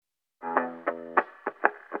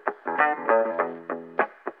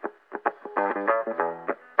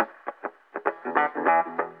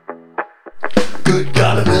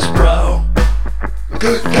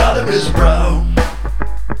Miss Brown.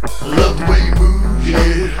 I love the way you move,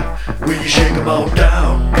 yeah, when you shake 'em all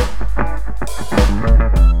down.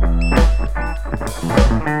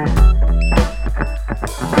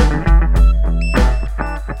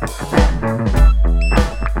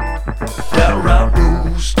 Down around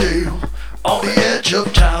Rosedale, on the edge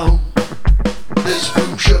of town, there's a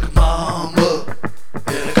boom sugar mama,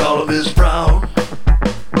 and I call her Miss Brown.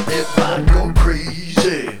 Everybody go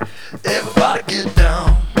crazy, everybody get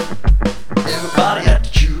down, everybody at the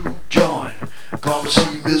juke joint, come to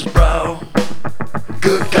see Miss Brown.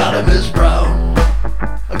 Good golly, Miss Brown,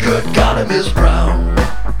 good golly, Miss Brown.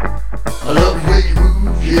 I love the way you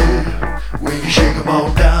move, yeah, when you shake 'em all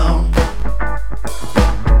down.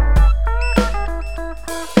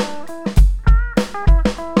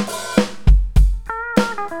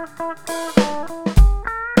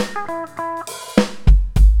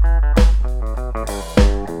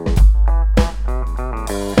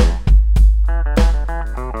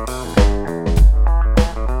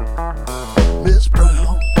 Miss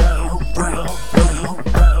Brown, Brown, Brown, Brown,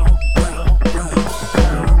 Brown, Brown, Brown,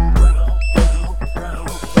 Brown, Brown, Brown,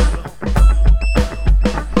 Brown.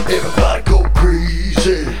 Everybody go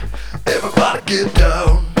crazy, everybody get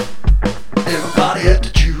down, everybody at the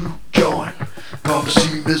juke joint, come to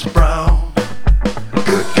see Miss Brown.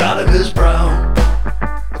 Good golly, Miss Brown,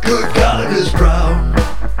 good golly, Miss Brown.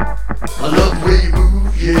 I love the way you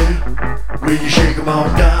move, yeah, when you shake 'em all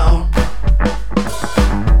down.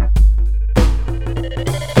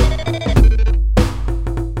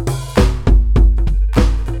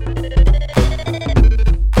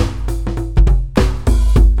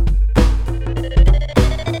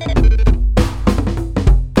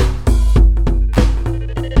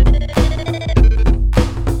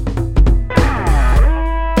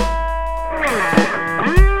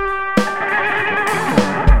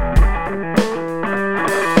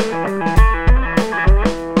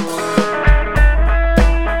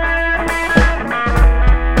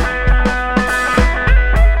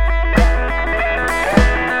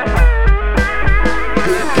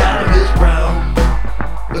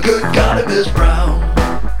 Good golly, Miss Brown,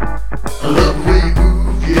 I love the way you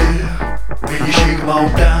move, yeah, when you shake 'em all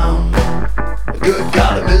down. Good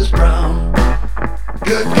golly, Miss Brown,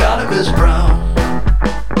 good golly, Miss Brown.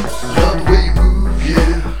 I love the way you move,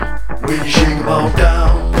 yeah, when you shake 'em all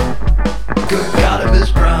down. Good golly,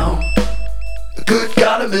 Miss Brown, good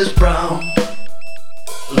golly, Miss Brown.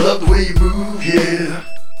 I love the way you move, yeah,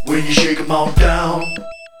 when you shake 'em all down.